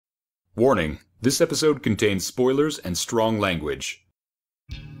Warning, this episode contains spoilers and strong language.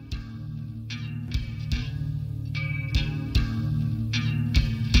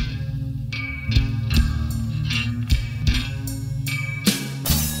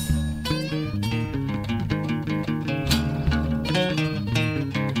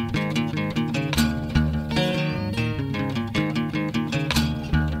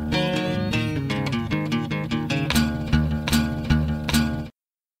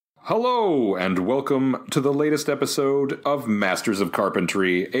 Hello, and welcome to the latest episode of Masters of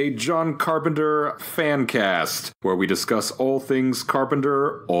Carpentry, a John Carpenter fan cast, where we discuss all things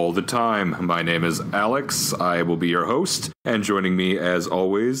Carpenter all the time. My name is Alex, I will be your host, and joining me as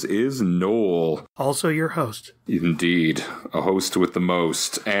always is Noel. Also your host. Indeed, a host with the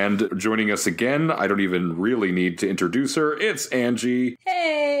most. And joining us again, I don't even really need to introduce her, it's Angie.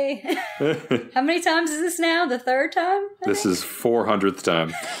 Hey! How many times is this now? The third time? This is 400th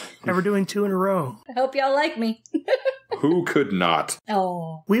time. And we're doing 2 in a row. I hope y'all like me. Who could not?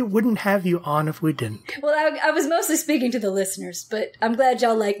 Oh. We wouldn't have you on if we didn't. Well, I was mostly speaking to the listeners, but I'm glad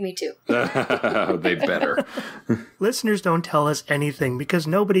y'all like me too. They better. Listeners don't tell us anything because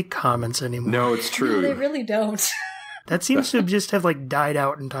nobody comments anymore. No, it's true. No, they really don't. That seems to just have died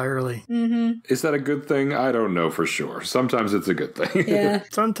out entirely. Mm-hmm. Is that a good thing? I don't know for sure. Sometimes it's a good thing. Yeah.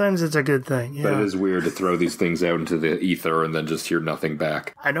 Sometimes it's a good thing, yeah. But it is weird to throw these things out into the ether and then just hear nothing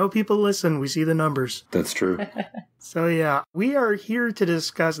back. I know people listen. We see the numbers. That's true. So yeah, we are here to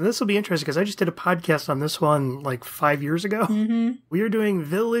discuss, and this will be interesting because I just did a podcast on this one 5 years ago. Mm-hmm. We are doing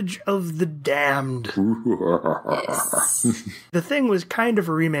Village of the Damned. Yes. The thing was kind of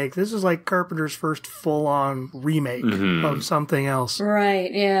a remake. This is Carpenter's first full-on remake of something else.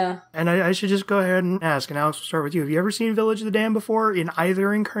 Right, yeah. And I should just go ahead and ask, and Alex, we'll start with you. Have you ever seen Village of the Damned before in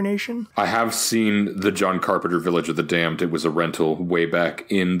either incarnation? I have seen the John Carpenter Village of the Damned. It was a rental way back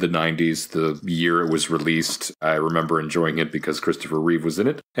in the 90s, the year it was released. I remember enjoying it because Christopher Reeve was in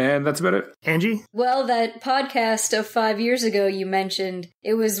it, and that's about it. Angie? Well, that podcast of 5 years ago you mentioned,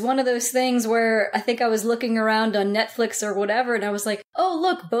 it was one of those things where I think I was looking around on Netflix or whatever, and I was like, oh,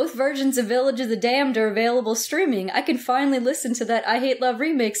 look, both versions of Village of the Damned are available streaming. I can finally listen to that I Hate Love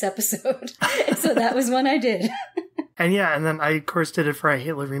Remakes episode. So that was when I did. And yeah, and then I, of course, did it for I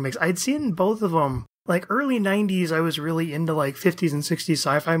Hate Love Remakes. I'd seen both of them. Early 90s, I was really into 50s and 60s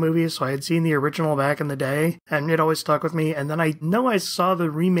sci-fi movies, so I had seen the original back in the day, and it always stuck with me. And then I know I saw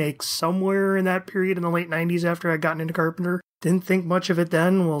the remake somewhere in that period in the late 90s after I'd gotten into Carpenter. Didn't think much of it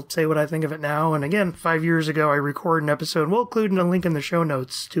then. We'll say what I think of it now. And again, 5 years ago, I recorded an episode. We'll include a link in the show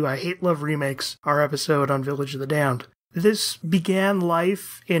notes to I Hate Love Remakes, our episode on Village of the Damned. This began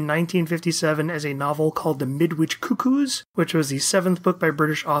life in 1957 as a novel called The Midwich Cuckoos, which was the 7th book by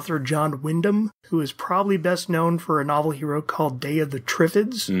British author John Wyndham, who is probably best known for a novel he wrote called Day of the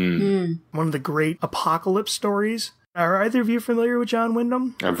Triffids, one of the great apocalypse stories. Are either of you familiar with John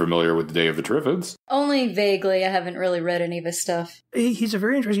Wyndham? I'm familiar with the Day of the Triffids. Only vaguely. I haven't really read any of his stuff. He's a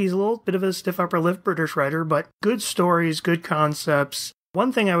very interesting, he's a little bit of a stiff upper lip British writer, but good stories, good concepts.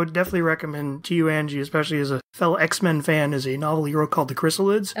 One thing I would definitely recommend to you, Angie, especially as a fellow X-Men fan, is a novel he wrote called The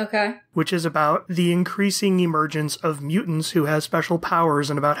Chrysalids. Okay. Which is about the increasing emergence of mutants who have special powers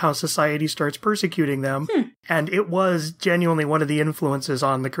and about how society starts persecuting them. And it was genuinely one of the influences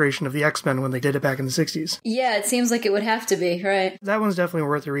on the creation of the X-Men when they did it back in the 60s. Yeah, it seems like it would have to be, right? That one's definitely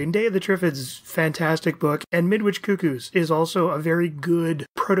worth a read. Day of the Triffids, fantastic book. And Midwich Cuckoos is also a very good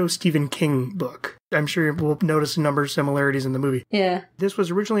proto-Stephen King book. I'm sure we'll notice a number of similarities in the movie. Yeah. This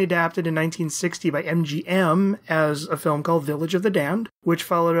was originally adapted in 1960 by MGM as a film called Village of the Damned, which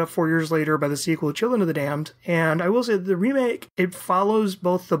followed up 4 years later by the sequel Children of the Damned. And I will say the remake, it follows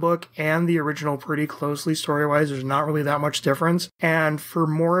both the book and the original pretty closely story-wise. There's not really that much difference. And for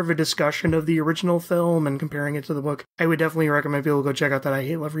more of a discussion of the original film and comparing it to the book, I would definitely recommend people go check out that I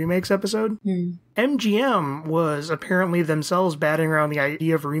Hate Love Remakes episode. MGM was apparently themselves batting around the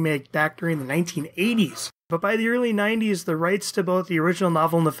idea of a remake back during the 1980s. But by the early 90s, the rights to both the original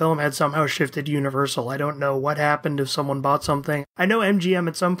novel and the film had somehow shifted to Universal. I don't know what happened if someone bought something. I know MGM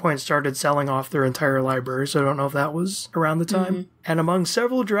at some point started selling off their entire library, so I don't know if that was around the time. And among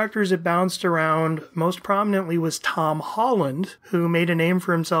several directors it bounced around, most prominently was Tom Holland, who made a name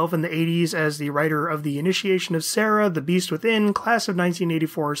for himself in the 80s as the writer of The Initiation of Sarah, The Beast Within, Class of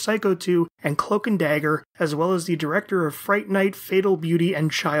 1984, Psycho 2, and Cloak and Dagger, as well as the director of Fright Night, Fatal Beauty,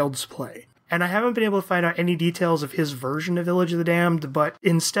 and Child's Play. And I haven't been able to find out any details of his version of Village of the Damned, but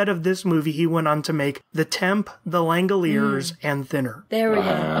instead of this movie, he went on to make The Temp, The Langoliers, and Thinner. There we go.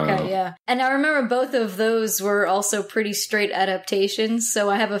 Okay, yeah. And I remember both of those were also pretty straight adaptations, so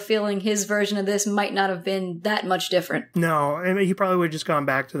I have a feeling his version of this might not have been that much different. No, I mean, he probably would have just gone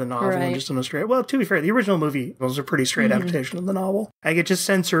back to the novel and just done a straight... Well, to be fair, the original movie was a pretty straight adaptation of the novel. I get just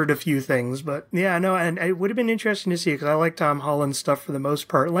censored a few things, but yeah, no, and it would have been interesting to see, because I like Tom Holland's stuff for the most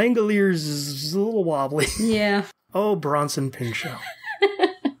part. Langoliers is a little wobbly. Yeah. Oh, Bronson Pinchot.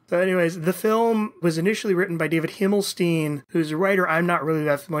 So anyways, the film was initially written by David Himmelstein, who's a writer I'm not really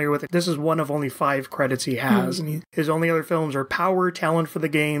that familiar with. This is one of only 5 credits he has. And his only other films are Power, Talent for the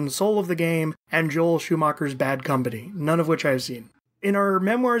Game, Soul of the Game, and Joel Schumacher's Bad Company, none of which I've seen. In our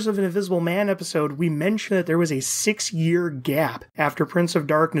Memoirs of an Invisible Man episode, we mentioned that there was a 6-year gap after Prince of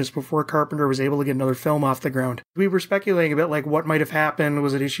Darkness before Carpenter was able to get another film off the ground. We were speculating a bit like what might have happened.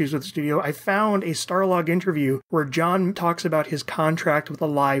 Was it issues with the studio? I found a Starlog interview where John talks about his contract with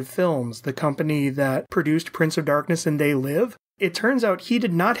Alive Films, the company that produced Prince of Darkness and They Live. It turns out he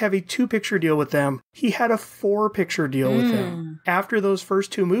did not have a 2-picture deal with them. He had a 4-picture deal with them. After those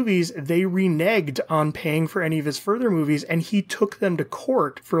first 2 movies, they reneged on paying for any of his further movies, and he took them to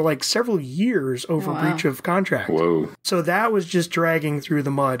court for like several years over breach of contract. Whoa. So that was just dragging through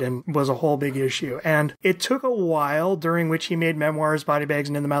the mud and was a whole big issue. And it took a while, during which he made Memoirs, Body Bags,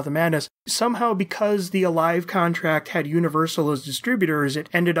 and In the Mouth of Madness. Somehow, because the Alive contract had Universal as distributors, it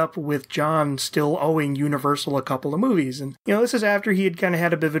ended up with John still owing Universal a couple of movies. And, you know, this is after he had kind of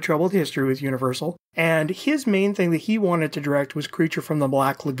had a bit of a troubled history with Universal. And his main thing that he wanted to direct was Creature from the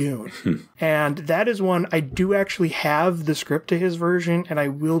Black Lagoon. And that is one, I do actually have the script to his version, and I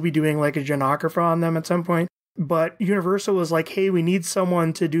will be doing like a genographer on them at some point. But Universal was like, hey, we need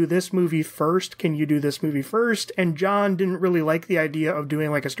someone to do this movie first. Can you do this movie first? And John didn't really like the idea of doing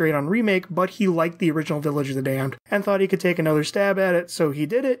like a straight-on remake, but he liked the original Village of the Damned and thought he could take another stab at it, so he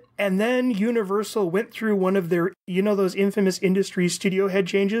did it. And then Universal went through one of their, you know, those infamous industry studio head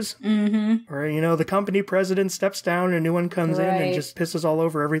changes? Where, you know, the company president steps down and a new one comes in and just pisses all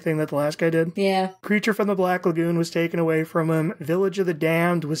over everything that the last guy did. Yeah. Creature from the Black Lagoon was taken away from him. Village of the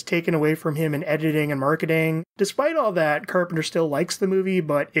Damned was taken away from him in editing and marketing. Despite all that, Carpenter still likes the movie,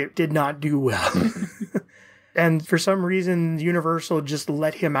 but it did not do well. And for some reason, Universal just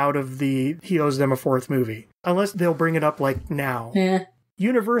let him out of he owes them a 4th movie. Unless they'll bring it up like now. Yeah.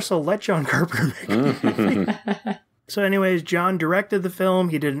 Universal let John Carpenter make a movie. So anyways, John directed the film,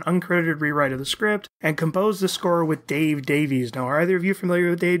 he did an uncredited rewrite of the script, and composed the score with Dave Davies. Now, are either of you familiar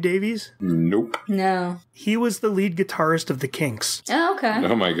with Dave Davies? Nope. No. He was the lead guitarist of the Kinks. Oh, okay.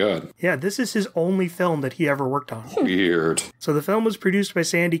 Oh my god. Yeah, this is his only film that he ever worked on. Weird. So the film was produced by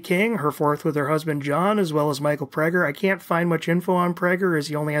Sandy King, her 4th with her husband John, as well as Michael Prager. I can't find much info on Prager as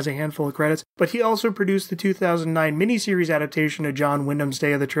he only has a handful of credits, but he also produced the 2009 miniseries adaptation of John Wyndham's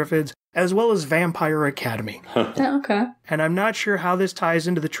Day of the Triffids, as well as Vampire Academy. Oh, okay. And I'm not sure how this ties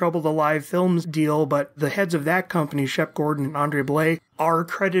into the Troubled Alive Films deal, but the heads of that company, Shep Gordon and Andre Blais, are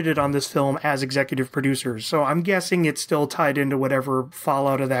credited on this film as executive producers. So I'm guessing it's still tied into whatever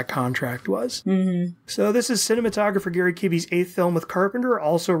fallout of that contract was. So this is cinematographer Gary Kibbe's 8th film with Carpenter.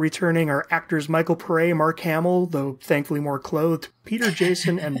 Also returning are actors Michael Pare, Mark Hamill, though thankfully more clothed, Peter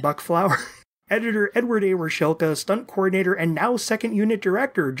Jason, and Buck Flower. Editor Edward A. Roshelka, stunt coordinator, and now 2nd unit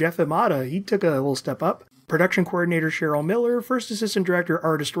director Jeff Imada. He took a little step up. Production coordinator Cheryl Miller, first assistant director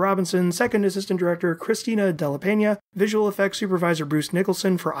Artist Robinson, second assistant director Christina Della Pena, visual effects supervisor Bruce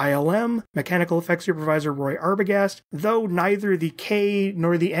Nicholson for ILM, mechanical effects supervisor Roy Arbogast, though neither the K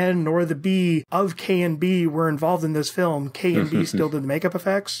nor the N nor the B of K and B were involved in this film, K and B still did the makeup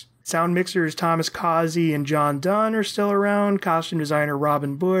effects. Sound mixers Thomas Causey and John Dunn are still around, costume designer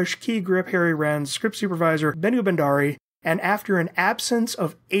Robin Bush, key grip Harry Wren, script supervisor Benu Bandari, and after an absence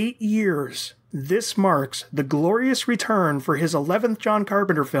of 8 years, this marks the glorious return for his 11th John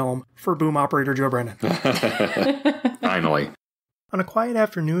Carpenter film for boom operator Joe Brennan. Finally. On a quiet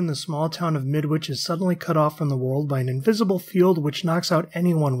afternoon, the small town of Midwich is suddenly cut off from the world by an invisible field which knocks out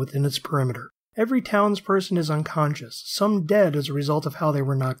anyone within its perimeter. Every townsperson is unconscious, some dead as a result of how they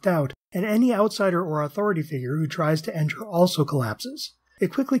were knocked out, and any outsider or authority figure who tries to enter also collapses.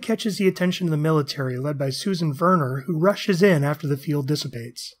 It quickly catches the attention of the military, led by Susan Werner, who rushes in after the field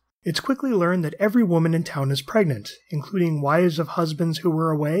dissipates. It's quickly learned that every woman in town is pregnant, including wives of husbands who were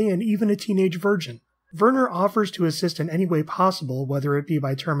away and even a teenage virgin. Werner offers to assist in any way possible, whether it be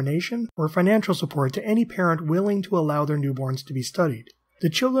by termination or financial support to any parent willing to allow their newborns to be studied. The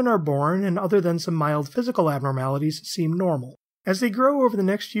children are born, and other than some mild physical abnormalities, seem normal. As they grow over the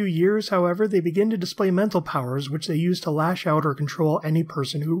next few years, however, they begin to display mental powers which they use to lash out or control any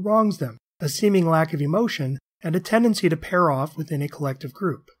person who wrongs them. a seeming lack of emotion, and a tendency to pair off within a collective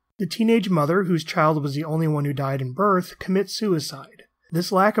group. The teenage mother, whose child was the only one who died in birth, commits suicide.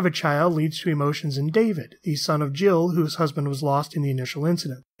 This lack of a child leads to emotions in David, the son of Jill, whose husband was lost in the initial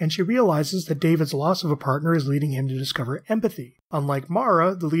incident, and she realizes that David's loss of a partner is leading him to discover empathy. Unlike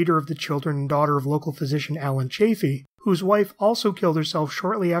Mara, the leader of the children and daughter of local physician Alan Chafee, whose wife also killed herself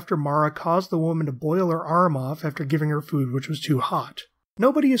shortly after Mara caused the woman to boil her arm off after giving her food which was too hot.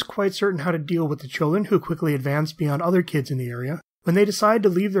 Nobody is quite certain how to deal with the children, who quickly advance beyond other kids in the area. When they decide to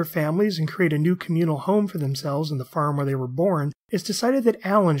leave their families and create a new communal home for themselves in the farm where they were born, it's decided that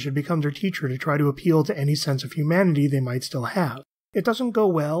Alan should become their teacher to try to appeal to any sense of humanity they might still have. It doesn't go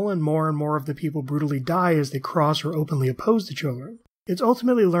well, and more of the people brutally die as they cross or openly oppose the children. It's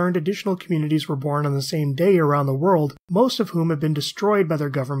ultimately learned additional communities were born on the same day around the world, most of whom have been destroyed by their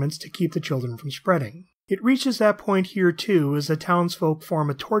governments to keep the children from spreading. It reaches that point here too, as the townsfolk form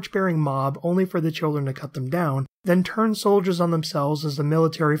a torch-bearing mob only for the children to cut them down, then turn soldiers on themselves as the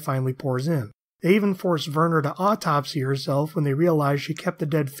military finally pours in. They even force Werner to autopsy herself when they realize she kept the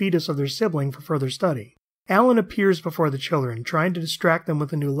dead fetus of their sibling for further study. Alan appears before the children, trying to distract them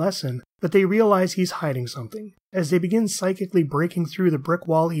with a new lesson, but they realize he's hiding something. As they begin psychically breaking through the brick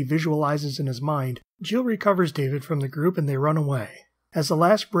wall he visualizes in his mind, Jill recovers David from the group and they run away. As the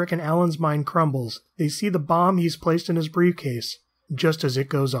last brick in Alan's mind crumbles, they see the bomb he's placed in his briefcase, just as it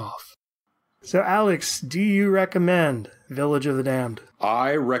goes off. So Alex, do you recommend Village of the Damned?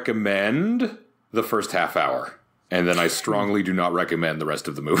 I recommend the first half hour, and then I strongly do not recommend the rest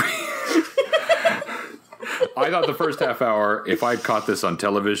of the movie. I thought the first half hour, if I'd caught this on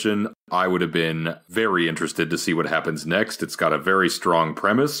television, I would have been very interested to see what happens next. It's got a very strong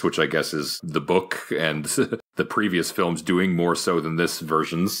premise, which I guess is the book and the previous films doing more so than this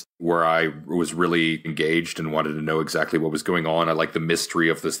version's, where I was really engaged and wanted to know exactly what was going on. I like the mystery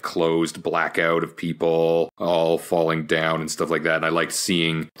of this closed blackout of people all falling down and stuff like that. And I liked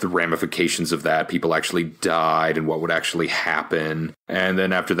seeing the ramifications of that. People actually died and what would actually happen. And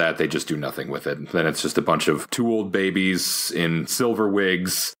then after that, they just do nothing with it. Then it's just a bunch of two old babies in silver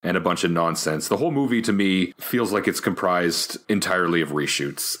wigs and a bunch of nonsense. The whole movie, to me, feels like it's comprised entirely of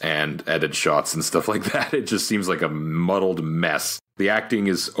reshoots and edited shots and stuff like that. It just seems like a muddled mess. The acting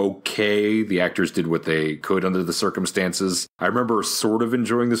is okay. The actors did what they could under the circumstances. I remember sort of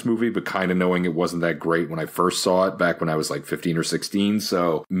enjoying this movie, but kind of knowing it wasn't that great when I first saw it back when I was like 15 or 16.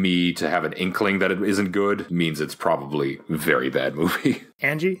 So me to have an inkling that it isn't good means it's probably a very bad movie.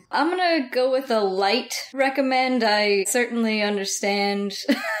 Angie? I'm gonna go with a light recommend. I certainly understand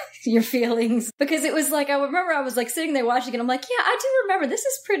your feelings, because it was like, I remember I was like sitting there watching it, I'm like, yeah, I do remember, this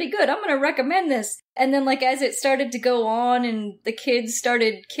is pretty good, I'm gonna recommend this. And then like as it started to go on and the kids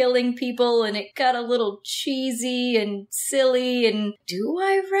started killing people and it got a little cheesy and silly, and do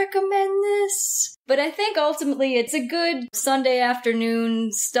I recommend this? But I think ultimately it's a good Sunday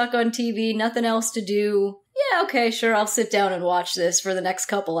afternoon, stuck on TV, nothing else to do. Yeah, okay, sure, I'll sit down and watch this for the next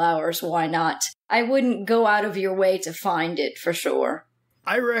couple hours, why not? I wouldn't go out of your way to find it, for sure.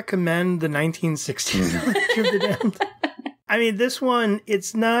 I recommend the 1960s Village of the Damned. I mean, this one,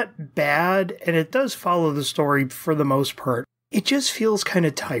 it's not bad, and it does follow the story for the most part. It just feels kind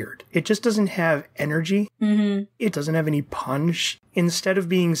of tired. It just doesn't have energy. Mm-hmm. It doesn't have any punch. Instead of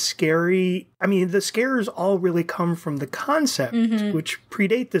being scary, I mean, the scares all really come from the concept, which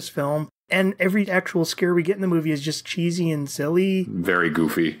predate this film. And every actual scare we get in the movie is just cheesy and silly. Very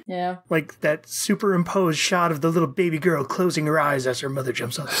goofy. Yeah. Like that superimposed shot of the little baby girl closing her eyes as her mother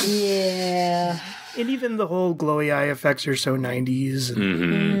jumps up. Yeah. And even the whole glowy eye effects are so 90s.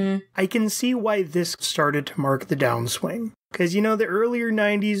 And I can see why this started to mark the downswing. Because, you know, the earlier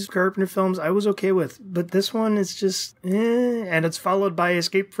 90s Carpenter films I was okay with. But this one is just, And it's followed by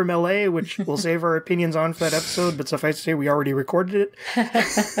Escape from L.A., which we'll save our opinions on for that episode. But suffice to say, we already recorded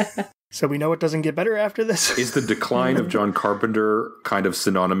it. So we know it doesn't get better after this. Is the decline of John Carpenter kind of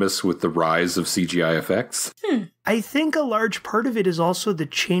synonymous with the rise of CGI effects? I think a large part of it is also the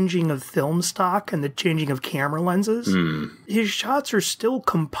changing of film stock and the changing of camera lenses. His shots are still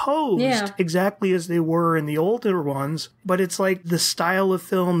composed exactly as they were in the older ones, but it's like the style of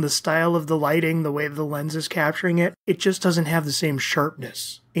film, the style of the lighting, the way the lens is capturing it, it just doesn't have the same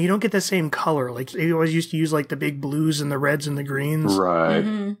sharpness. And you don't get the same color. Like, they always used to use like the big blues and the reds and the greens.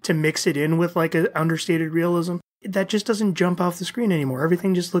 Right. To mix it in with like an understated realism. That just doesn't jump off the screen anymore.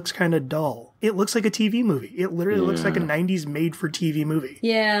 Everything just looks kind of dull. It looks like a TV movie. It literally looks like a 90s made-for-TV movie.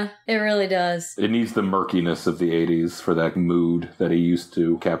 Yeah, it really does. It needs the murkiness of the 80s for that mood that he used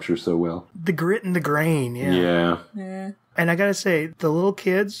to capture so well. The grit and the grain, yeah. Yeah. And I gotta say, the little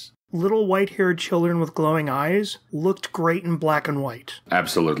kids, little white-haired children with glowing eyes looked great in black and white.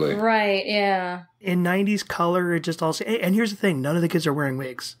 Absolutely. Right, yeah. In 90s color, it just all... And here's the thing, none of the kids are wearing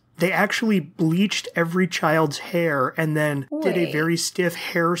wigs. They actually bleached every child's hair and then did a very stiff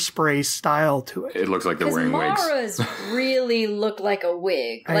hairspray style to it. It looks like they're wearing wigs. Mara's really looked like a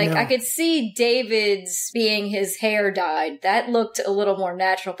wig. I could see David's being his hair dyed. That looked a little more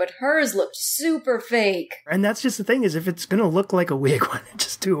natural, but hers looked super fake. And that's just the thing, is if it's going to look like a wig, why not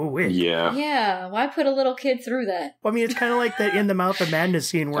just do a wig? Yeah. Yeah, why put a little kid through that? Well, I mean, it's kind of like that In the Mouth of Madness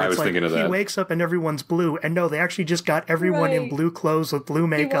scene where it's like he wakes up and everyone's blue. And no, they actually just got everyone in blue clothes with blue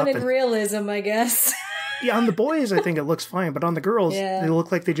makeup. In realism, I guess. Yeah, on the boys, I think it looks fine, but on the girls, they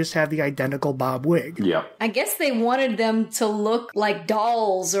look like they just have the identical bob wig. Yeah. I guess they wanted them to look like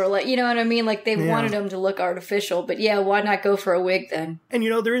dolls or like, you know what I mean? Like they wanted them to look artificial, but yeah, why not go for a wig then? And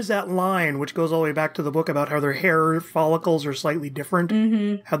there is that line, which goes all the way back to the book about how their hair follicles are slightly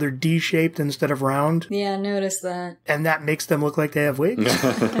different, how they're D-shaped instead of round. Yeah, I noticed that. And that makes them look like they have wigs.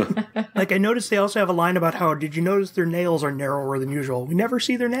 Like I noticed they also have a line about how, did you notice their nails are narrower than usual? We never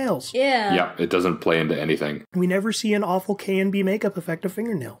see their nails. Yeah. Yeah, it doesn't play into anything. We never see an awful K&B makeup effective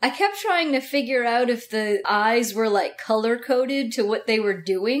fingernail. I kept trying to figure out if the eyes were like color-coded to what they were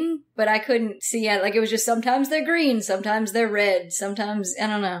doing, but I couldn't see it. Like it was just sometimes they're green, sometimes they're red, sometimes, I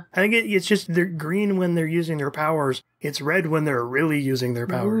don't know. I think it's just they're green when they're using their powers. It's red when they're really using their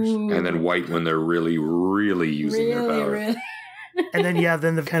powers. Ooh. And then white when they're really, really using their powers. Really. And then,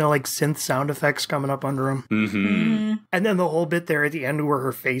 then the kind of like synth sound effects coming up under them. Mm-hmm. And then the whole bit there at the end where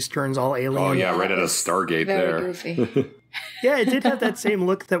her face turns all alien. Oh, yeah, right at a Stargate very there. Goofy. Yeah, it did have that same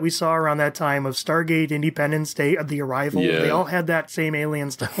look that we saw around that time of Stargate, Independence Day, The Arrival. Yeah. They all had that same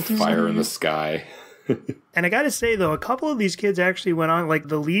alien style. Fire in the sky. And I gotta say, though, a couple of these kids actually went on, like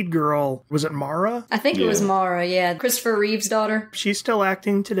the lead girl, was it Mara? I think it was Mara, yeah. Christopher Reeve's daughter. She's still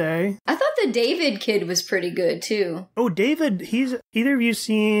acting today. I thought the David kid was pretty good, too. Oh, David, either of you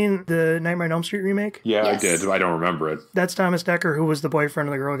seen the Nightmare on Elm Street remake? Yeah, Yes. I did. I don't remember it. That's Thomas Dekker, who was the boyfriend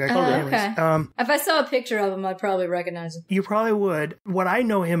of the girl guy. Okay. If I saw a picture of him, I'd probably recognize him. You probably would. What I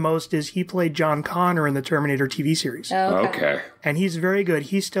know him most is he played John Connor in the Terminator TV series. Oh, Okay. And he's very good.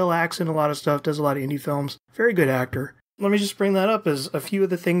 He still acts in a lot of stuff, does a lot of indie films. Very good actor. Let me just bring that up as a few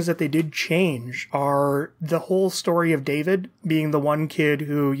of the things that they did change are the whole story of David being the one kid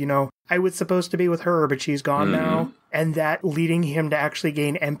who, I was supposed to be with her, but she's gone now. And that leading him to actually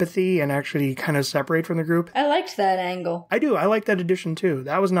gain empathy and actually kind of separate from the group. I liked that angle. I do. I like that addition too.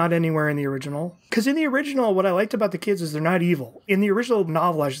 That was not anywhere in the original. Because in the original, what I liked about the kids is they're not evil. In the original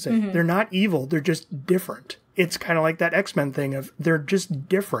novel, I should say, they're not evil. They're just different. It's kind of like that X-Men thing of they're just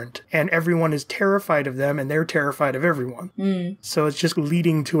different and everyone is terrified of them and they're terrified of everyone. So it's just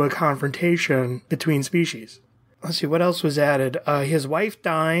leading to a confrontation between species. Let's see, what else was added? His wife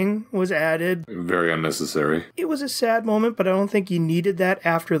dying was added. Very unnecessary. It was a sad moment, but I don't think he needed that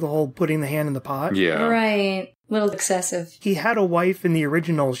after the whole putting the hand in the pot. Yeah. Right. Little excessive. He had a wife in the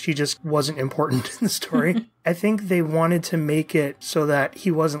original. She just wasn't important in the story. I think they wanted to make it so that he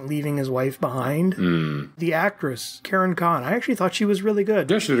wasn't leaving his wife behind. The actress, Karen Khan, I actually thought she was really good.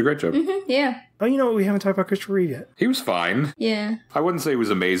 Yeah, she did a great job. Yeah. Oh, you know what? We haven't talked about Christopher Reeve yet. He was fine. Yeah. I wouldn't say he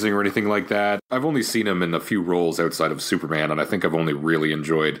was amazing or anything like that. I've only seen him in a few roles outside of Superman, and I think I've only really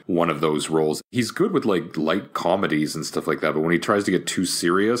enjoyed one of those roles. He's good with, like, light comedies and stuff like that, but when he tries to get too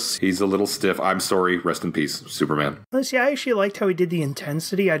serious, he's a little stiff. I'm sorry. Rest in peace, Superman. Let's see, I actually liked how he did the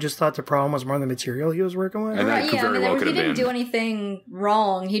intensity. I just thought the problem was more the material he was working with. And that could very well could he have didn't been. do anything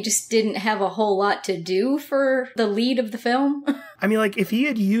wrong. He just didn't have a whole lot to do for the lead of the film. I mean, like, if he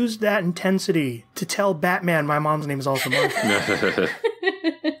had used that intensity to tell Batman my mom's name is also Martha,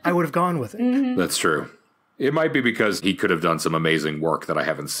 I would have gone with it. That's true. It might be because he could have done some amazing work that I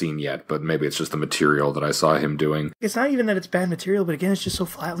haven't seen yet, but maybe it's just the material that I saw him doing. It's not even that it's bad material, but again, it's just so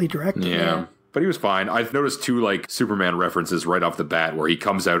flatly directed. Yeah. But he was fine. I've noticed two, like, Superman references right off the bat where he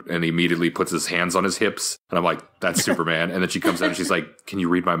comes out and immediately puts his hands on his hips. And I'm like, that's Superman. And then she comes out and she's like, can you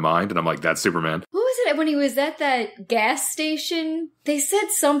read my mind? And I'm like, that's Superman. What was it when he was at that gas station? They said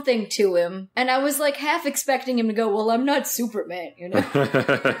something to him. And I was like half expecting him to go, well, I'm not Superman, you know?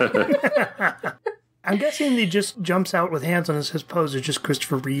 I'm guessing he just jumps out with hands on his pose is just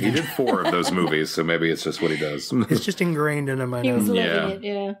Christopher Reeve. He did 4 of those movies, so maybe it's just what he does. It's just ingrained in him, I He was know. living it,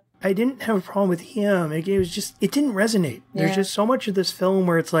 yeah. I didn't have a problem with him. It didn't resonate. There's just so much of this film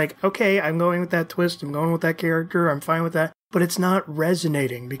where it's like, okay, I'm going with that twist. I'm going with that character. I'm fine with that. but it's not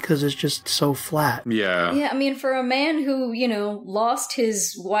resonating because it's just so flat. Yeah. Yeah, I mean, for a man who, lost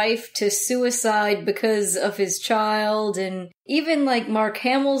his wife to suicide because of his child, and even like Mark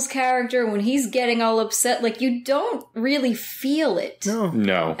Hamill's character, when he's getting all upset, like, you don't really feel it.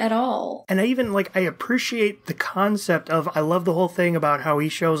 No. At all. And I appreciate the concept of, I love the whole thing about how he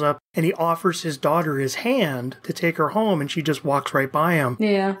shows up and he offers his daughter his hand to take her home, and she just walks right by him.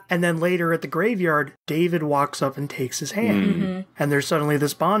 Yeah. And then later at the graveyard, David walks up and takes his hand. Mm-hmm. And there's suddenly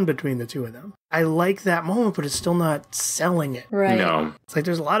this bond between the two of them. I like that moment, but it's still not selling it. Right. No. It's like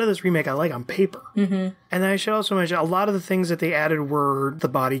there's a lot of this remake I like on paper. Mm-hmm. And then I should also mention a lot of the things that they added were the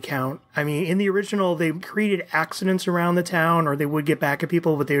body count. I mean, in the original, they created accidents around the town, or they would get back at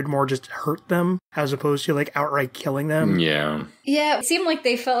people, but they would more just hurt them as opposed to like outright killing them. Yeah. Yeah, it seemed like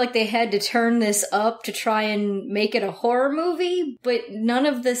they felt like they had to turn this up to try and make it a horror movie, but none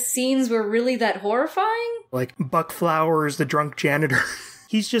of the scenes were really that horrifying. Like Buck Flowers, the drunk janitor.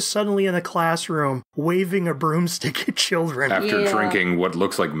 He's just suddenly in a classroom waving a broomstick at children. After drinking what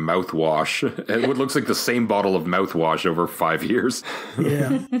looks like mouthwash. And what looks like the same bottle of mouthwash over 5 years.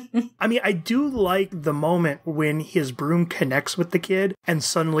 Yeah. I mean, I do like the moment when his broom connects with the kid and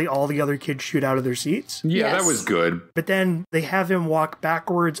suddenly all the other kids shoot out of their seats. Yeah, Yes. that was good. But then they have him walk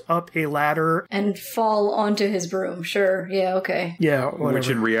backwards up a ladder. And fall onto his broom. Sure. Yeah, okay. Yeah, whatever. Which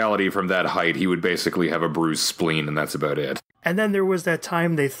in reality, from that height, he would basically have a bruised spleen, and that's about it. And then there was that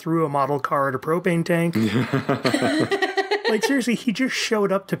time they threw a model car at a propane tank. Like, seriously, he just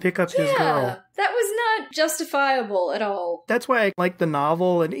showed up to pick up his girl. That was not justifiable at all. That's why I like the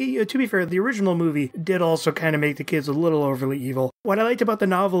novel. And to be fair, the original movie did also kind of make the kids a little overly evil. What I liked about the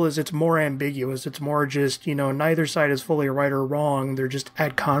novel is it's more ambiguous. It's more just, neither side is fully right or wrong. They're just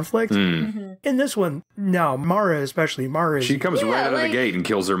at conflict. Mm-hmm. In this one, no, Mara especially. She comes right out of the gate and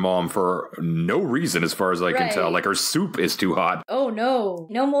kills her mom for no reason, as far as I can tell. Like, her soup is too hot. Oh, no.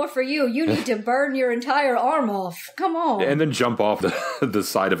 No more for you. You need to burn your entire arm off. Come on. And then jump off the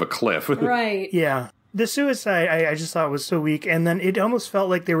side of a cliff. Right. Yeah. The suicide, I just thought was so weak. And then it almost felt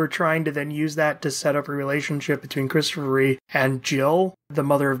like they were trying to then use that to set up a relationship between Christopher Reeve and Jill, the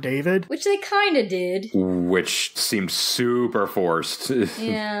mother of David. Which they kind of did. Which seemed super forced.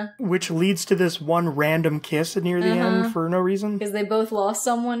 Yeah. Which leads to this one random kiss near the end for no reason. Because they both lost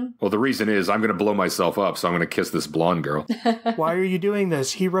someone. Well, the reason is I'm going to blow myself up, so I'm going to kiss this blonde girl. Why are you doing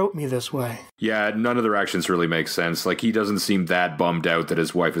this? He wrote me this way. Yeah, none of their actions really make sense. Like, he doesn't seem that bummed out that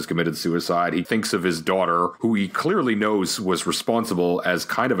his wife has committed suicide. He thinks of his daughter, who he clearly knows was responsible, as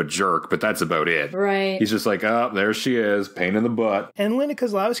kind of a jerk, but that's about it. Right. He's just like, oh, there she is, pain in the butt. And Linda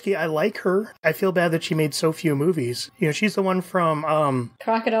Kozlowski, I like her. I feel bad that she made so few movies. She's the one from,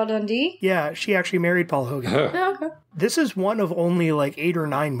 Crocodile Dundee? yeah, she actually married Paul Hogan. Oh, okay. This is one of only like 8 or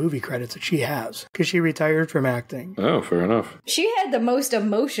 9 movie credits that she has, because she retired from acting. Oh, fair enough. She had the most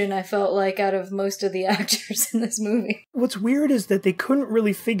emotion, I felt like, out of most of the actors in this movie. What's weird is that they couldn't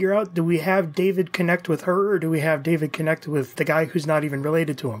really figure out, do we have David connect with her, or do we have David connect with the guy who's not even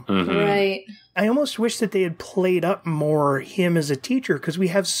related to him? Mm-hmm. Right. I almost wish that they had played up more him as a teacher, because we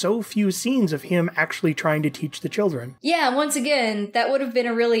have so few scenes of him actually trying to teach the children. Yeah, once again, that would have been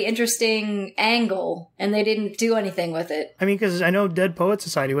a really interesting angle, and they didn't do anything with it. I mean, because I know Dead Poet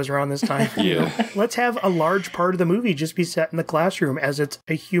Society was around this time. Yeah. Let's have a large part of the movie just be set in the classroom as it's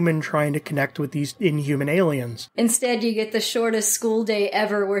a human trying to connect with these inhuman aliens. Instead, you get the shortest school day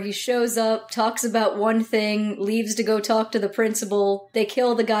ever, where he shows up, talks about one thing, leaves to go talk to the principal, they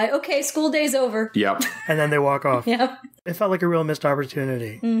kill the guy, okay, school day's over. Yep. And then they walk off. Yep. It felt like a real missed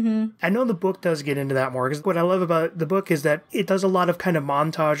opportunity. Mm-hmm. I know the book does get into that more, because what I love about the book is that it does a lot of kind of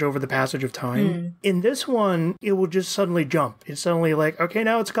montage over the passage of time. In this one, it will just suddenly jump. It's suddenly like, okay,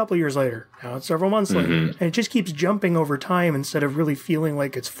 now it's a couple years later. Now it's several months later. And it just keeps jumping over time instead of really feeling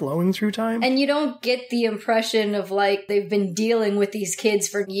like it's flowing through time. And you don't get the impression of like they've been dealing with these kids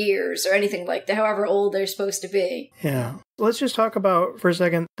for years or anything like that, however old they're supposed to be. Yeah. Let's just talk about, for a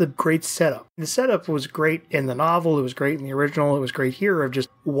second, the great setup. The setup was great in the novel. It was great in the original. It was great here, of just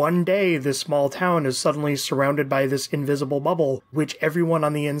one day this small town is suddenly surrounded by this invisible bubble, which everyone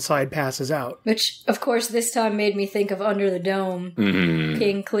on the inside passes out. Which, of course, this time made me think of Under the Dome.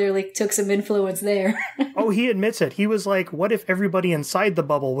 King clearly took some influence there. Oh, he admits it. He was like, what if everybody inside the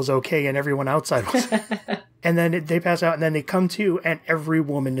bubble was okay and everyone outside was? And then they pass out, and then they come to, and every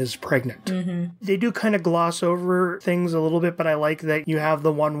woman is pregnant. They do kind of gloss over things a little bit, but I like that you have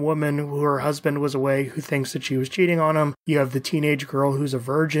the one woman who her husband was away who thinks that she was cheating on him. You have the teenage girl who's a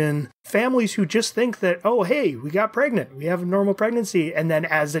virgin. families who just think that, oh, hey, we got pregnant. We have a normal pregnancy. And then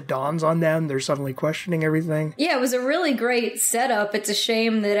as it dawns on them, they're suddenly questioning everything. Yeah, it was a really great setup. It's a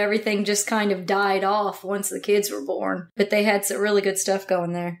shame that everything just kind of died off once the kids were born. But they had some really good stuff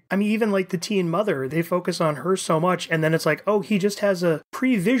going there. I mean, even like the teen mother, they focus on her so much. And then it's like, oh, he just has a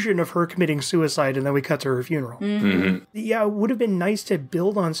prevision of her committing suicide. And then we cut to her funeral. Mm-hmm. Yeah, it would have been nice to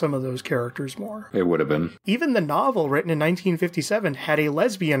build on some of those characters more. It would have been. Even the novel written in 1957 had a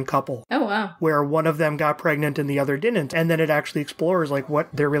lesbian couple. Oh, wow. Where one of them got pregnant and the other didn't. And then it actually explores like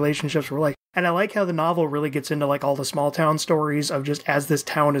what their relationships were like. And I like how the novel really gets into like all the small town stories of just as this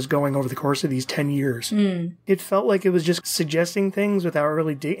town is going over the course of these 10 years. It felt like it was just suggesting things without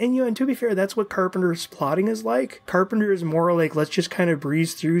really and to be fair, that's what Carpenter's plotting is like. Carpenter is more like, let's just kind of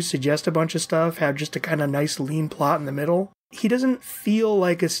breeze through, suggest a bunch of stuff, have just a kind of nice lean plot in the middle. He doesn't feel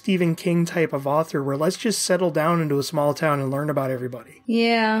like a Stephen King type of author where let's just settle down into a small town and learn about everybody.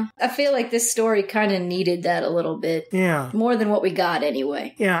 Yeah. I feel like this story kind of needed that a little bit. Yeah. More than what we got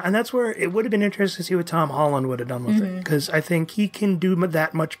anyway. Yeah, and that's where it would have been interesting to see what Tom Holland would have done with it, because I think he can do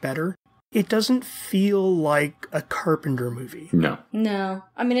that much better. It doesn't feel like a Carpenter movie. No. No.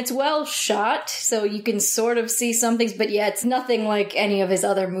 I mean, it's well shot, so you can sort of see some things, but yeah, it's nothing like any of his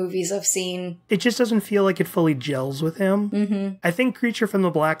other movies I've seen. It just doesn't feel like it fully gels with him. I think Creature from the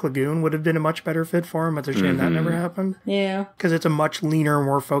Black Lagoon would have been a much better fit for him. It's a shame that never happened. Yeah. Because it's a much leaner,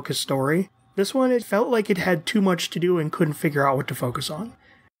 more focused story. This one, it felt like it had too much to do and couldn't figure out what to focus on.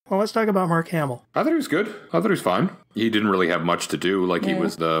 Well, let's talk about Mark Hamill. I thought he was good. I thought he was fine. He didn't really have much to do. Like, he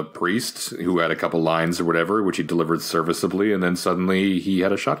was the priest who had a couple lines or whatever, which he delivered serviceably, and then suddenly he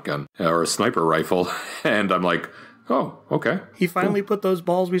had a shotgun or a sniper rifle. And I'm like, oh, okay. He finally put those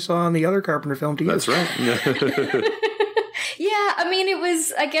balls we saw in the other Carpenter film to use. That's right. Yeah, I mean,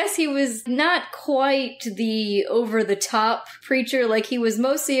 I guess he was not quite the over-the-top preacher. Like, he was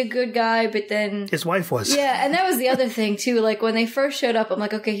mostly a good guy, but then... His wife was. Yeah, and that was the other thing, too. Like, when they first showed up, I'm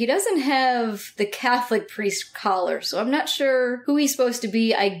like, okay, he doesn't have the Catholic priest collar, so I'm not sure who he's supposed to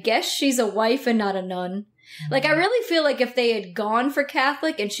be. I guess she's a wife and not a nun. Like, I really feel like if they had gone for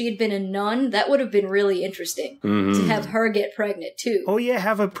Catholic and she had been a nun, that would have been really interesting to have her get pregnant, too. Oh, yeah,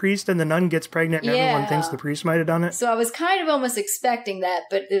 have a priest and the nun gets pregnant and everyone thinks the priest might have done it. So I was kind of almost expecting that,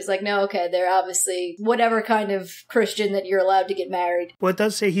 but it was like, no, okay, they're obviously whatever kind of Christian that you're allowed to get married. Well, it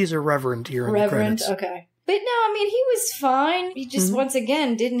does say he's a reverend here in the credits. Okay. But no, I mean, he was fine. He just, once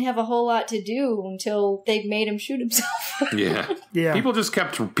again, didn't have a whole lot to do until they made him shoot himself. Yeah. People just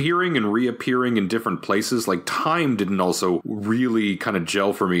kept appearing and reappearing in different places. Like, time didn't also really kind of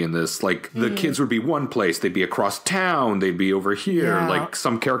gel for me in this. Like, the kids would be one place. They'd be across town. They'd be over here. Yeah. Like,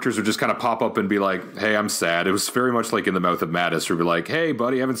 some characters would just kind of pop up and be like, hey, I'm sad. It was very much like in The Mouth of Madness, where we'd be like, hey,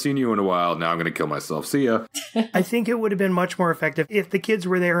 buddy, haven't seen you in a while. Now I'm going to kill myself. See ya. I think it would have been much more effective if the kids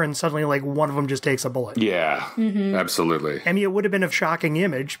were there and suddenly, like, one of them just takes a bullet. Yeah, absolutely. I mean, it would have been a shocking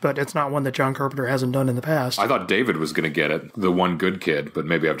image, but it's not one that John Carpenter hasn't done in the past. I thought David was going to get it, the one good kid, but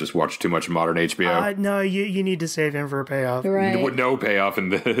maybe I've just watched too much modern HBO. No, you need to save him for a payoff. Right. No payoff,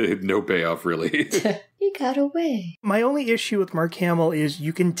 and no payoff, really. He got away. My only issue with Mark Hamill is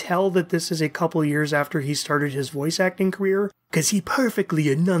you can tell that this is a couple years after he started his voice acting career, because he perfectly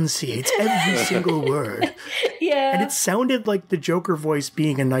enunciates every single word. Yeah. And it sounded like the Joker voice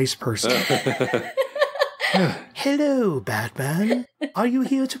being a nice person. Hello, Batman. Are you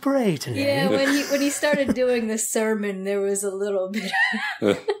here to pray tonight? Yeah, when he started doing the sermon, there was a little bit.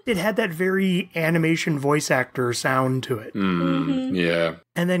 It had that very animation voice actor sound to it. Yeah.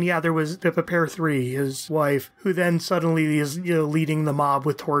 And then, there was Pippa Pear 3, his wife, who then suddenly is leading the mob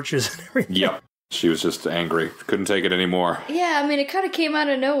with torches and everything. Yep. She was just angry. Couldn't take it anymore. Yeah, I mean, it kind of came out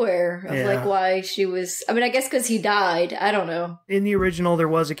of nowhere of like why she was... I mean, I guess because he died. I don't know. In the original, there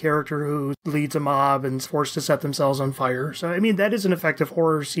was a character who leads a mob and is forced to set themselves on fire. So, I mean, that is an effective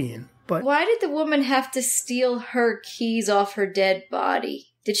horror scene. But why did the woman have to steal her keys off her dead body?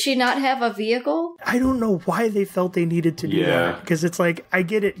 Did she not have a vehicle? I don't know why they felt they needed to do that. Because it's like, I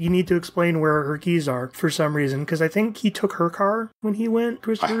get it. You need to explain where her keys are for some reason. Because I think he took her car when he went,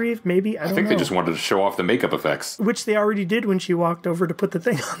 Christopher Reeve, maybe? I don't know. They just wanted to show off the makeup effects. Which they already did when she walked over to put the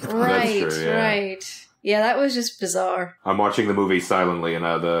thing on the car. Right, That's true, yeah. right. Yeah, that was just bizarre. I'm watching the movie silently, and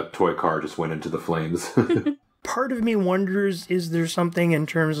the toy car just went into the flames. Part of me wonders, is there something in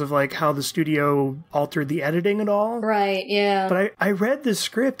terms of like how the studio altered the editing at all? Right, yeah. But I read the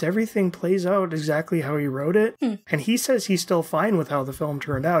script. Everything plays out exactly how he wrote it. And he says he's still fine with how the film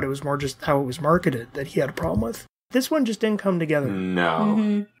turned out. It was more just how it was marketed that he had a problem with. This one just didn't come together.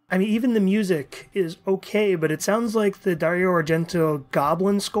 No. I mean, even the music is okay, but it sounds like the Dario Argento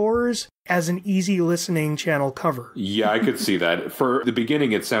Goblin scores as an easy listening channel cover. Yeah, I could see that. For the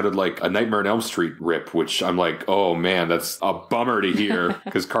beginning, it sounded like a Nightmare on Elm Street rip, which I'm like, oh man, that's a bummer to hear,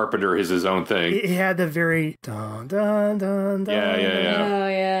 because Carpenter is his own thing. It had the very dun dun dun dun. Yeah. Oh,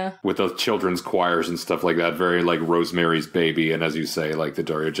 yeah. With the children's choirs and stuff like that, very like Rosemary's Baby, and as you say, like the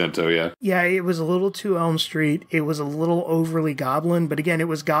Dario Argento, yeah. Yeah, it was a little too Elm Street. It was a little overly Goblin, but again, it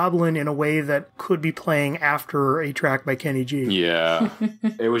was Goblin in a way that could be playing after a track by Kenny G. Yeah.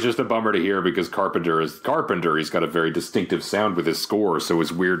 It was just a bummer to hear because Carpenter is Carpenter. He's got a very distinctive sound with his score, so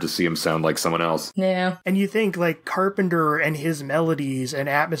it's weird to see him sound like someone else. Yeah. And you think like Carpenter and his melodies and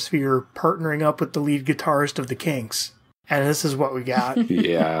atmosphere partnering up with the lead guitarist of the Kinks. And this is what we got.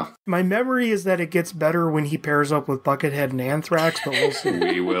 Yeah. My memory is that it gets better when he pairs up with Buckethead and Anthrax, but we'll see.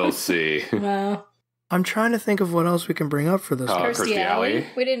 We will see. Wow. I'm trying to think of what else we can bring up for this. Kirstie Alley.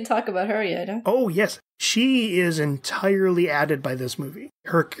 We didn't talk about her yet, huh? Oh, yes. She is entirely added by this movie.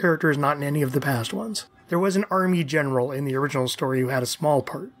 Her character is not in any of the past ones. There was an army general in the original story who had a small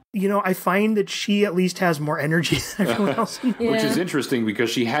part. You know, I find that she at least has more energy than everyone else. Yeah. Which is interesting because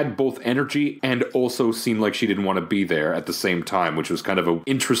she had both energy and also seemed like she didn't want to be there at the same time, which was kind of an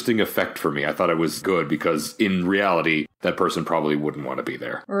interesting effect for me. I thought it was good because in reality, that person probably wouldn't want to be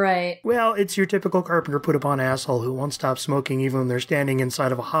there. Right. Well, it's your typical Carpenter put-upon asshole who won't stop smoking even when they're standing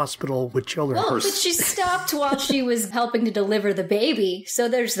inside of a hospital with children. Well, but she stopped while she was helping to deliver the baby, so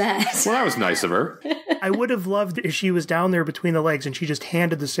there's that. Well, that was nice of her. I would have loved if she was down there between the legs and she just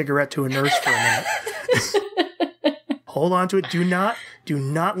handed the cigarette to a nurse for a minute. Hold on to it. Do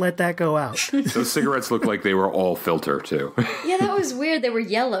not let that go out. Those cigarettes look like they were all filter, too. Yeah, that was weird. They were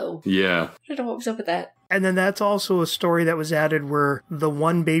yellow. Yeah. I don't know what was up with that. And then that's also a story that was added where the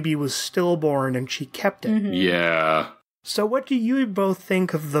one baby was stillborn and she kept it. Mm-hmm. Yeah. So what do you both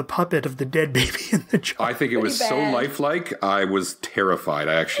think of the puppet of the dead baby in the jar? I think it was so lifelike, I was terrified.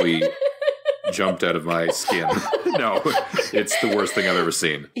 I actually jumped out of my skin. No, it's the worst thing I've ever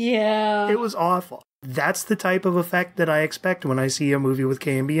seen. Yeah. It was awful. That's the type of effect that I expect when I see a movie with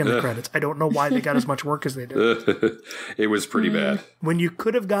K&B in the credits. I don't know why they got as much work as they did. It was pretty bad. When you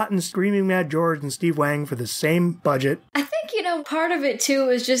could have gotten Screaming Mad George and Steve Wang for the same budget. I think, part of it too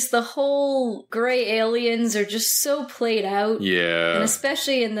is just the whole gray aliens are just so played out. Yeah. And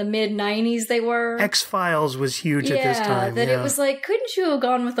especially in the mid-90s they were. X-Files was huge at this time. That it was like, couldn't you have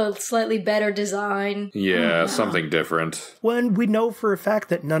gone with a slightly better design? Yeah, something different. When we know for a fact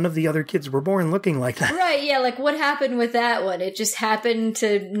that none of the other kids were born looking like that. Right, yeah, like what happened with that one? It just happened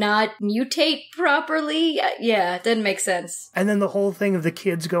to not mutate properly? Yeah, it didn't make sense. And then the whole thing of the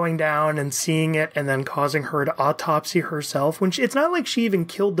kids going down and seeing it and then causing her to autopsy herself. When it's not like she even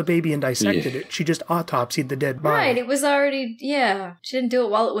killed the baby and dissected it. She just autopsied the dead body. Right, it was already, she didn't do it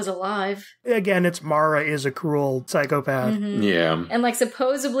while it was alive. Again, it's Mara is a cruel psychopath. Mm-hmm. Yeah. And like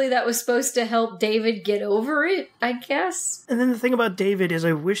supposedly that was supposed to help David get over it, I guess. And then the thing about David is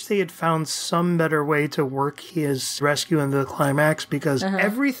I wish they had found some better way to work his rescue into the climax, because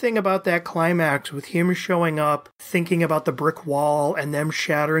everything about that climax with him showing up, thinking about the brick wall and them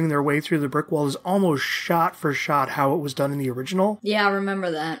shattering their way through the brick wall is almost shot for shot how it was done in the original. Yeah, I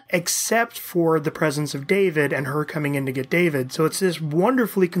remember that. Except for the presence of David and her coming in to get David. So it's this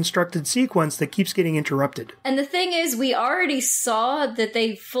wonderfully constructed sequence that keeps getting interrupted. And the thing is, we already saw that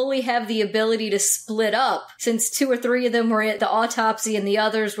they fully have the ability to split up, since 2 or 3 of them were at the autopsy and the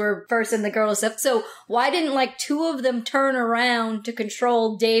others were first in the girl stuff. So why didn't like 2 of them turn around to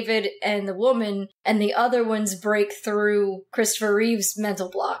control David and the woman, and the other ones break through Christopher Reeve's mental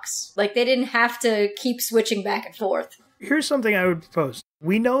blocks? Like, they didn't have to keep switching back and forth. Here's something I would propose.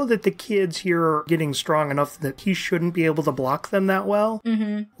 We know that the kids here are getting strong enough that he shouldn't be able to block them that well.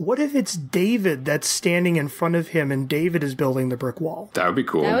 Mm-hmm. What if it's David that's standing in front of him and David is building the brick wall? That would be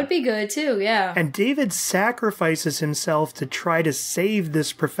cool. That would be good too, yeah. And David sacrifices himself to try to save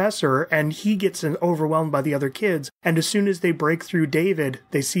this professor, and he gets overwhelmed by the other kids. And as soon as they break through David,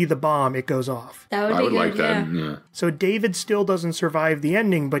 they see the bomb, it goes off. That would be I would good, like that, yeah. So David still doesn't survive the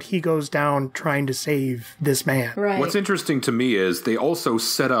ending, but he goes down trying to save this man. Right. What's interesting to me is they also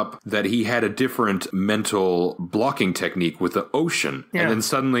set up that he had a different mental blocking technique with the ocean. Yeah. And then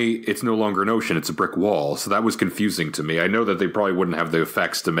suddenly it's no longer an ocean, it's a brick wall. So that was confusing to me. I know that they probably wouldn't have the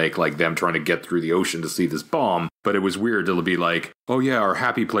effects to make like them trying to get through the ocean to see this bomb, but it was weird to be like, oh yeah, our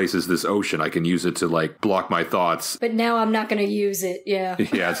happy place is this ocean. I can use it to like block my thoughts. But now I'm not going to use it, yeah.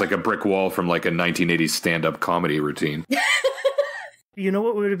 Yeah, it's like a brick wall from like a 1980s stand-up comedy routine. You know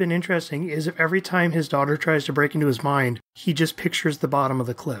what would have been interesting is if every time his daughter tries to break into his mind, he just pictures the bottom of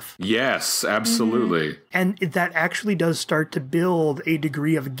the cliff. Yes, absolutely. And that actually does start to build a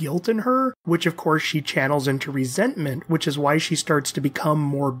degree of guilt in her, which of course she channels into resentment, which is why she starts to become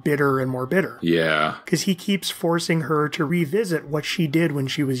more bitter and more bitter. Yeah. Because he keeps forcing her to revisit what she did when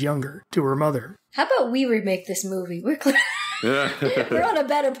she was younger to her mother. How about we remake this movie? We're on a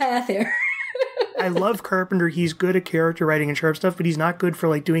better path here. I love Carpenter. He's good at character writing and sharp stuff, but he's not good for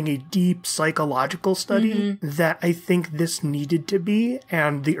like doing a deep psychological study that I think this needed to be,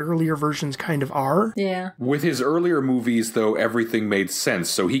 and the earlier versions kind of are. Yeah. With his earlier movies, though, everything made sense,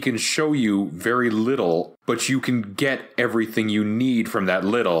 so he can show you very little, but you can get everything you need from that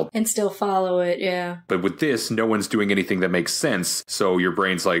little. And still follow it, yeah. But with this, no one's doing anything that makes sense, so your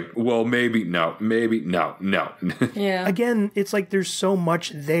brain's like, well, maybe, no. Yeah. Again, it's like there's so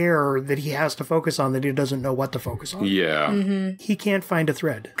much there that he has to focus on that he doesn't know what to focus on. Yeah. He can't find a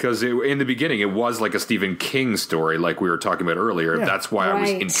thread. Because in the beginning, it was like a Stephen King story, like we were talking about earlier. Yeah. That's why I was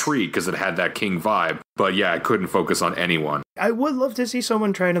intrigued, because it had that King vibe. But yeah, I couldn't focus on anyone. I would love to see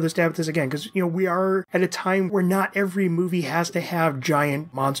someone try another stab at this again, because, we are at a time where not every movie has to have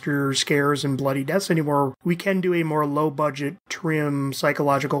giant monster scares and bloody deaths anymore. We can do a more low-budget, trim,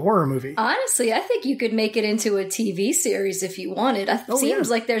 psychological horror movie. Honestly, I think you could make it into a TV series if you wanted. It seems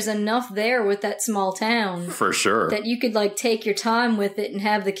like there's enough there with that small town. For sure. That you could, take your time with it and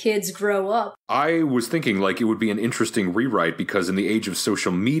have the kids grow up. I was thinking, it would be an interesting rewrite, because in the age of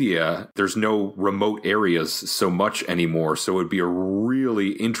social media, there's no remote areas so much anymore, so it would be a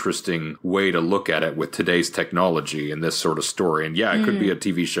really interesting way to look at it with today's technology and this sort of story. And yeah, it could be a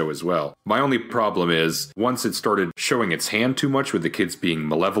TV show as well. My only problem is, once it started showing its hand too much with the kids being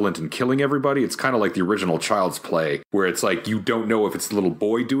malevolent and killing everybody, it's kind of like the original Child's Play, where it's like you don't know if it's the little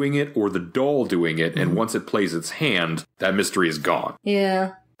boy doing it or the doll doing it, and once it plays its hand, that mystery is gone.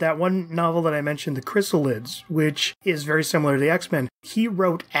 Yeah. That one novel that I mentioned, The Chrysalids, which is very similar to the X-Men, he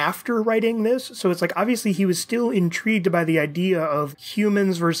wrote after writing this, so it's like obviously he was still intrigued by the idea of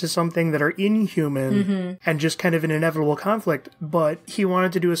humans versus something that are inhuman and just kind of an inevitable conflict, but he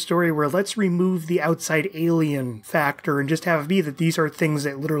wanted to do a story where let's remove the outside alien factor and just have it be that these are things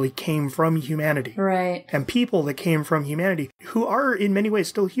that literally came from humanity. Right. And people that came from humanity, who are in many ways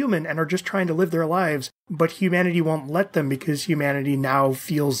still human and are just trying to live their lives, but humanity won't let them because humanity now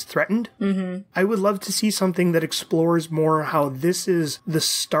feels threatened. I would love to see something that explores more how this is the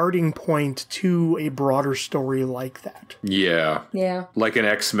starting point to a broader story like that. Yeah. Yeah. Like an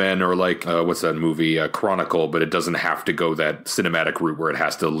X-Men or what's that movie, Chronicle, but it doesn't have to go that cinematic route where it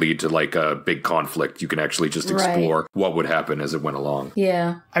has to lead to a big conflict. You can actually just explore what would happen as it went along.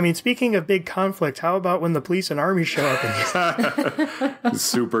 Yeah. I mean, speaking of big conflict, how about when the police and army show up?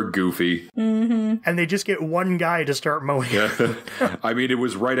 Super goofy. And they just get one guy to start mowing. I mean, it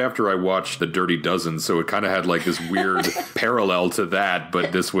was right after I watched The Dirty Dozen, so it kind of had this weird parallel to that,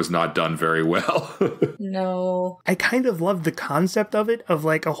 but this was not done very well. No. I kind of love the concept of it, of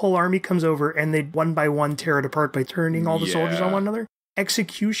a whole army comes over and they one by one tear it apart by turning all the soldiers on one another.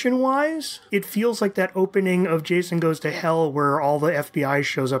 Execution-wise, it feels like that opening of Jason Goes to Hell where all the FBI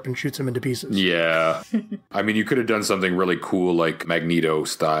shows up and shoots him into pieces. Yeah. I mean, you could have done something really cool like Magneto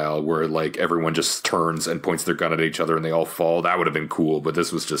style where everyone just turns and points their gun at each other and they all fall. That would have been cool, but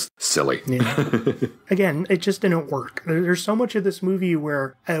this was just silly. Yeah. Again, it just didn't work. There's so much of this movie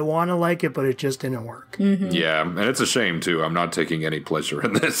where I want to like it, but it just didn't work. Yeah, and it's a shame, too. I'm not taking any pleasure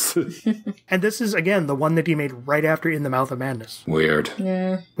in this. And this is, again, the one that he made right after In the Mouth of Madness. Weird.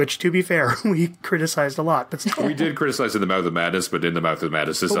 Yeah. Which, to be fair, we criticized a lot, but still. We did criticize In the Mouth of Madness, but In the Mouth of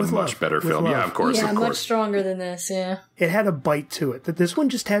Madness is a much better film. Yeah, of course, Yeah, much stronger than this, yeah. It had a bite to it, that this one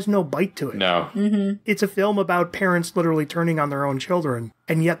just has no bite to it. No. It's a film about parents literally turning on their own children,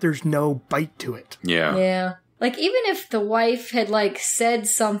 and yet there's no bite to it. Yeah. Yeah. Even if the wife had, said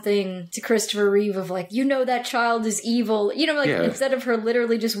something to Christopher Reeve of, that child is evil, instead of her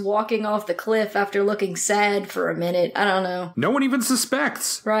literally just walking off the cliff after looking sad for a minute, I don't know. No one even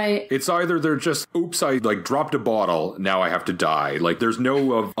suspects. Right. It's either they're just, oops, I, dropped a bottle, now I have to die. There's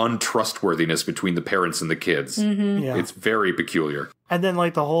no untrustworthiness between the parents and the kids. Yeah. It's very peculiar. And then,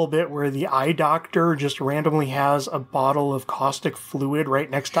 the whole bit where the eye doctor just randomly has a bottle of caustic fluid right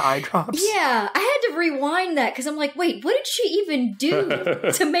next to eye drops. Yeah, I had to rewind that because I'm like, wait, what did she even do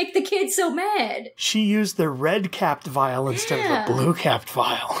to make the kid so mad? She used the red-capped vial instead of the blue-capped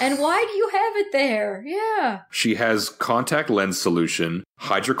vial. And why do you have it there? Yeah. She has contact lens solution,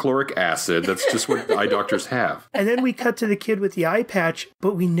 hydrochloric acid. That's just what eye doctors have. And then we cut to the kid with the eye patch,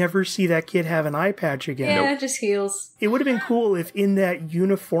 but we never see that kid have an eye patch again. Yeah, it just heals. It would have been cool if in that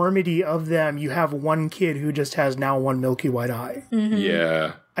uniformity of them, you have one kid who just has now one milky white eye. Mm-hmm.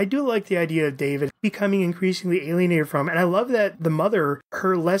 Yeah. I do like the idea of David becoming increasingly alienated from, and I love that the mother,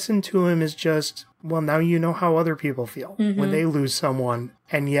 her lesson to him is just, well, now you know how other people feel when they lose someone,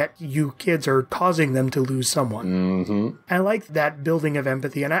 and yet you kids are causing them to lose someone. Mm-hmm. I like that building of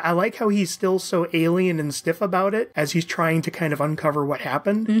empathy, and I like how he's still so alien and stiff about it as he's trying to kind of uncover what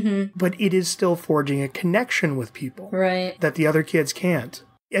happened, but it is still forging a connection with people Right. that the other kids can't.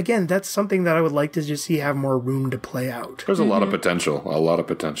 Again, that's something that I would like to just see have more room to play out. There's a lot of potential. A lot of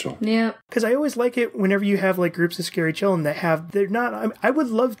potential. Yeah. Because I always like it whenever you have like groups of scary children that have, they're not, I would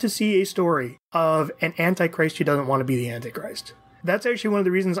love to see a story of an Antichrist who doesn't want to be the Antichrist. That's actually one of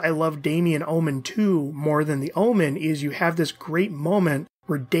the reasons I love Damien Omen 2 more than The Omen, is you have this great moment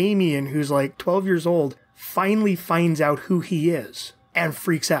where Damien, who's like 12 years old, finally finds out who he is and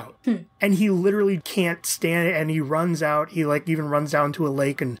freaks out. And he literally can't stand it, and he runs out. He like even runs down to a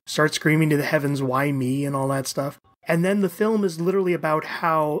lake and starts screaming to the heavens, why me, and all that stuff. And then the film is literally about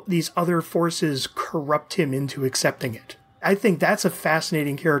how these other forces corrupt him into accepting it. I think that's a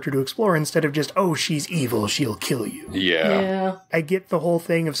fascinating character to explore instead of just, oh, she's evil, she'll kill you. Yeah. I get the whole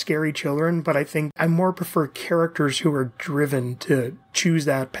thing of scary children, but I think I more prefer characters who are driven to choose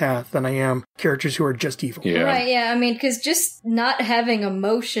that path than I am characters who are just evil. Yeah. Right, yeah. I mean, because just not having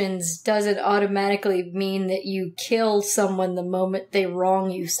emotions doesn't automatically mean that you kill someone the moment they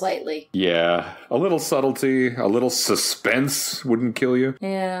wrong you slightly. Yeah. A little subtlety, a little suspense wouldn't kill you.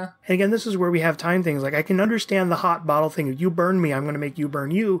 Yeah. And again, this is where we have time things. Like, I can understand the hot bottle thing. You burn me, I'm going to make you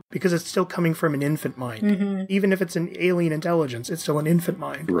burn you, because it's still coming from an infant mind. Even if it's an alien intelligence, it's still an infant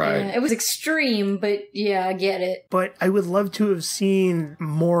mind. Right. Yeah, it was extreme, but yeah, I get it. But I would love to have seen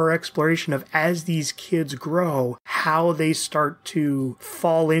more exploration of, as these kids grow, how they start to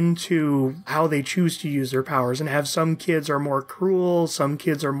fall into how they choose to use their powers, and have some kids are more cruel, some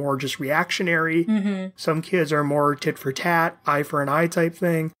kids are more just reactionary, some kids are more tit for tat, eye for an eye type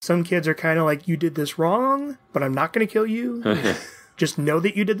thing. Some kids are kind of like, you did this wrong, but I'm not going to kill you. Just know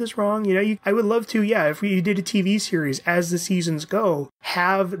that you did this wrong. You know, I would love to, if you did a TV series, as the seasons go,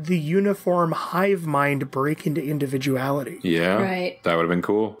 have the uniform hive mind break into individuality. Yeah. Right. That would have been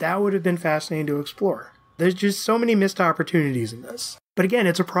cool. That would have been fascinating to explore. There's just so many missed opportunities in this. But again,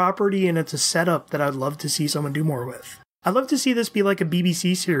 it's a property and it's a setup that I'd love to see someone do more with. I'd love to see this be like a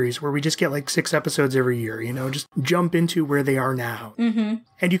BBC series where we just get like 6 episodes every year, you know, just jump into where they are now.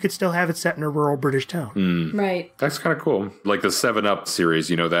 And you could still have it set in a rural British town. Right. That's kind of cool. Like the 7-Up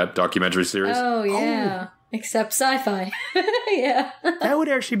series, you know, that documentary series? Oh, yeah. Except sci-fi. Yeah. That would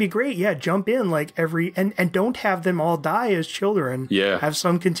actually be great. Yeah, jump in like every, and don't have them all die as children. Yeah. Have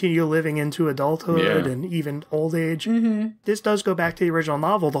some continue living into adulthood and even old age. This does go back to the original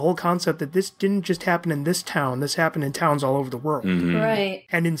novel, the whole concept that this didn't just happen in this town. This happened in towns all over the world. Right.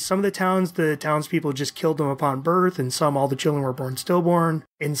 And in some of the townspeople just killed them upon birth, and some, all the children were born stillborn.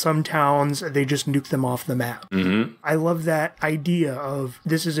 In some towns, they just nuked them off the map. I love that idea of,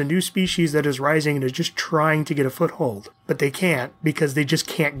 this is a new species that is rising and is just trying to get a foothold, but they can't because they just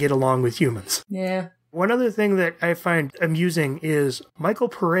can't get along with humans. Yeah. One other thing that I find amusing is Michael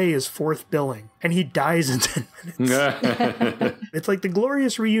Pare is 4th billing, and he dies in 10 minutes. It's like the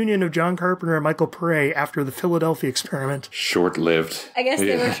glorious reunion of John Carpenter and Michael Pare after the Philadelphia experiment. Short-lived. I guess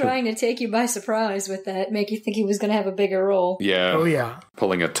they were trying to take you by surprise with that, make you think he was going to have a bigger role. Yeah. Oh, yeah.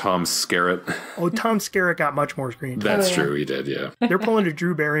 Pulling a Tom Skerritt. Oh, Tom Skerritt got much more screen time. That's yeah. true, he did, yeah. They're pulling a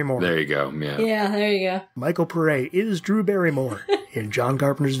Drew Barrymore. There you go, yeah. Yeah, there you go. Michael Pare is Drew Barrymore in John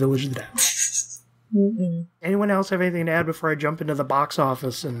Carpenter's Village of the Damned. Anyone else have anything to add before I jump into the box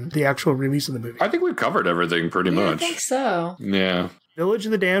office and the actual release of the movie? I think we've covered everything pretty Yeah, I much. think so. Yeah. Village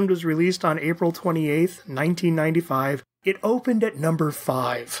of the Damned was released on April 28th, 1995. It opened at number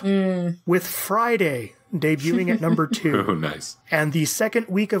 5, with Friday debuting at number 2. Oh, nice. And the second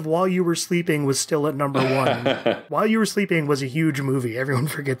week of While You Were Sleeping was still at number 1. While You Were Sleeping was a huge movie. Everyone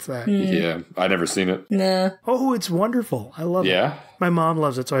forgets that. Yeah, I never seen it. Nah. Oh, it's wonderful. I love it. Yeah? My mom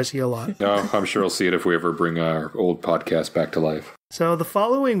loves it, so I see a lot. No, I'm sure I'll see it if we ever bring our old podcast back to life. So the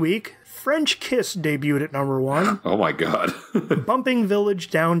following week, French Kiss debuted at number 1, Oh my god. bumping Village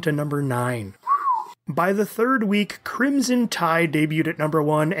down to number 9. By the third week, Crimson Tide debuted at number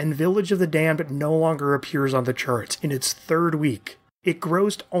 1, and Village of the Damned no longer appears on the charts in its third week. It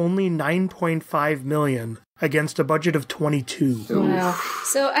grossed only $9.5 million against a budget of $22 million. Wow.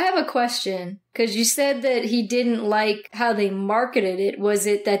 So I have a question, because you said that he didn't like how they marketed it. Was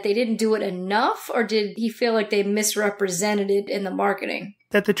it that they didn't do it enough, or did he feel like they misrepresented it in the marketing?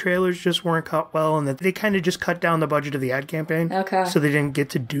 That the trailers just weren't cut well, and that they kind of just cut down the budget of the ad campaign. Okay. So they didn't get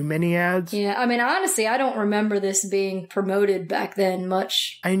to do many ads. Yeah, I mean, honestly, I don't remember this being promoted back then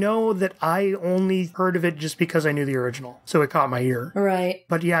much. I know that I only heard of it just because I knew the original, so it caught my ear. Right.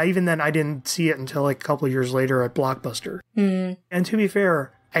 But yeah, even then, I didn't see it until like a couple of years later at Blockbuster. Mm. And to be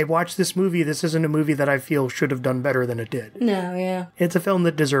fair, I watched this movie. This isn't a movie that I feel should have done better than it did. No, yeah. It's a film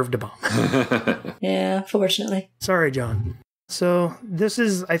that deserved a bomb. Yeah, fortunately. Sorry, John. So this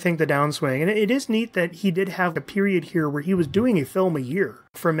is, I think, the downswing. And it is neat that he did have a period here where he was doing a film a year.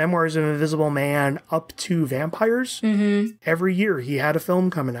 From Memoirs of an Invisible Man up to Vampires. Mm-hmm. Every year he had a film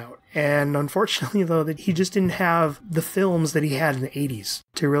coming out. And unfortunately, though, that he just didn't have the films that he had in the 80s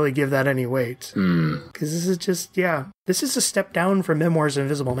to really give that any weight. Because this is just, this is a step down from Memoirs of an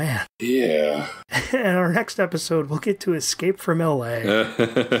Invisible Man. Yeah. And our next episode, we'll get to Escape from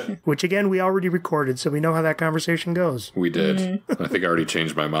L.A., which, again, we already recorded, so we know how that conversation goes. We did. Mm-hmm. I think I already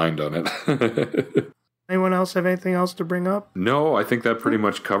changed my mind on it. Anyone else have anything else to bring up? No, I think that pretty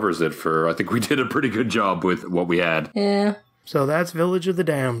much covers it I think we did a pretty good job with what we had. Yeah. So that's Village of the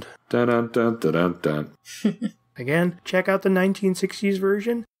Damned. Dun, dun, dun, dun, dun, dun. Again, check out the 1960s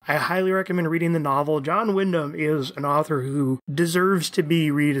version. I highly recommend reading the novel. John Wyndham is an author who deserves to be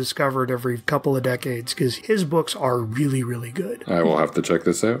rediscovered every couple of decades because his books are really, really good. I will have to check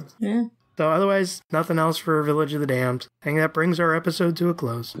this out. Yeah. So otherwise, nothing else for Village of the Damned. I think that brings our episode to a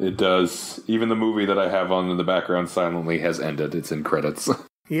close. It does. Even the movie that I have on in the background silently has ended. It's in credits.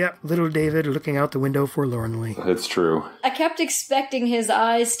 Yep, little David looking out the window forlornly. It's true. I kept expecting his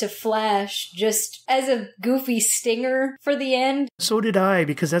eyes to flash just as a goofy stinger for the end. So did I,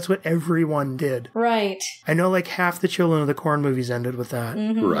 because that's what everyone did. Right. I know like half the Children of the Corn movies ended with that.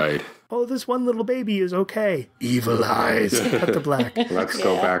 Mm-hmm. Right. Oh, this one little baby is okay. Evil eyes. Cut to black. Let's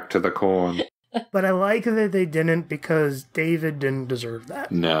go back to the corn. But I like that they didn't because David didn't deserve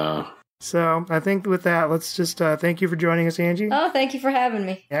that. No. So I think with that, let's just thank you for joining us, Angie. Oh, thank you for having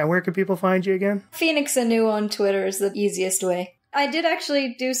me. And where can people find you again? Phoenix Anew on Twitter is the easiest way. I did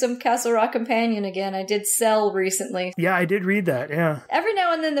actually do some Castle Rock Companion again. I did Cell recently. Yeah, I did read that, yeah. Every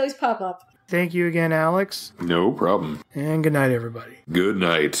now and then those pop up. Thank you again, Alex. No problem. And good night, everybody. Good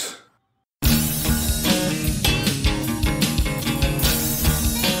night.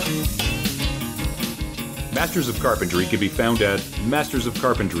 Masters of Carpentry can be found at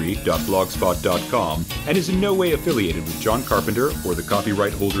mastersofcarpentry.blogspot.com and is in no way affiliated with John Carpenter or the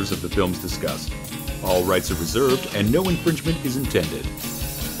copyright holders of the films discussed. All rights are reserved and no infringement is intended.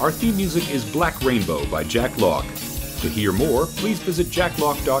 Our theme music is Black Rainbow by Jack Locke. To hear more, please visit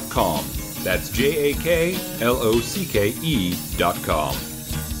jacklocke.com. That's JAKLOCKE.com.